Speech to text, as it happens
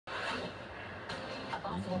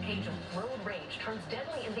possible case of road rage turns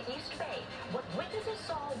deadly in the East Bay. What witnesses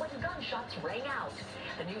saw when gunshots rang out.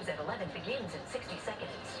 The news at 11 begins in 60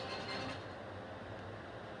 seconds.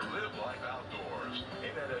 Live life outdoors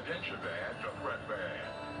in an adventure van from Red Van.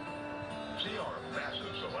 See our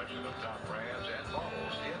massive selection of top brands and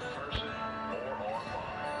models in person or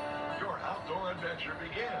online. Your outdoor adventure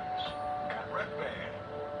begins at Red Van.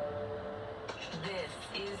 This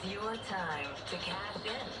is your time to cash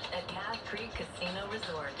in at Calf Creek Casino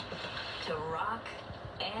Resort. To rock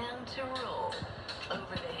and to roll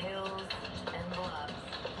over the hills and bluffs.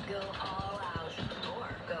 Go all out or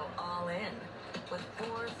go all in. With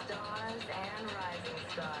 4 stars and rising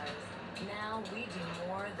stars, now we do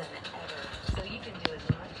more than ever, so you can do as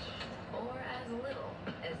much or as little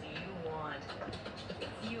as you want.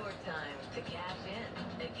 It's your time to cash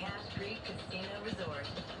in at Calf Creek Casino Resort.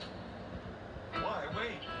 Why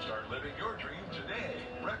wait? Start living your dream today.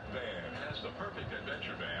 Rec Van has the perfect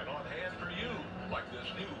adventure van on hand for you, like this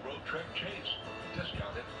new Road Trek Chase,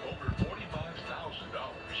 discounted over $45,000.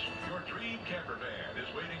 Your dream camper van is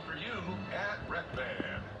waiting for you at Rec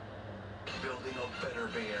Van. Building a better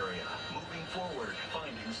Bay Area. Moving forward,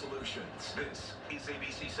 finding solutions. This is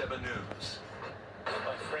ABC 7 News.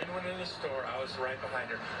 My friend went in the store. I was right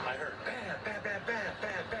behind her. I heard bam, bam, bam, bam,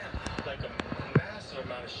 bam, bam, like a massive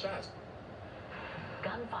amount of shots.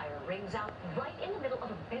 Gunfire rings out right in the middle of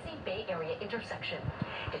a busy Bay Area intersection.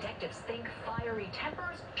 Detectives think fiery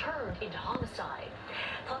tempers turned into homicide.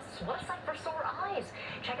 Plus, what a sight for sore eyes.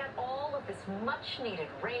 Check out all of this much-needed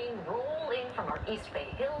rain roll in from our East Bay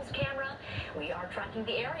Hills camera. We are tracking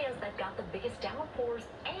the areas that got the biggest downpours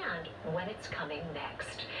and when it's coming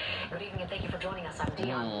next. Good evening and thank you for joining us. I'm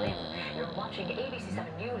Dion Lim. You're watching ABC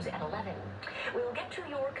 7 News at 11. We'll get to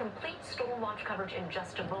your complete storm watch coverage in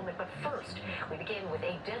just a moment, but first, we begin with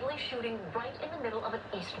a deadly shooting right in the middle of an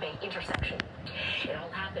East Bay intersection. It all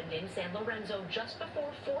happened in San Lorenzo just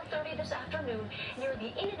before 4:30 this afternoon near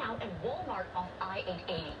the In-N-Out and Walmart off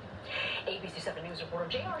I-880. ABC 7 News reporter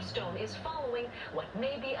J.R. Stone is following what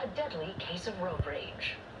may be a deadly case of road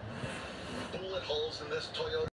rage. Bullet holes in this Toyota.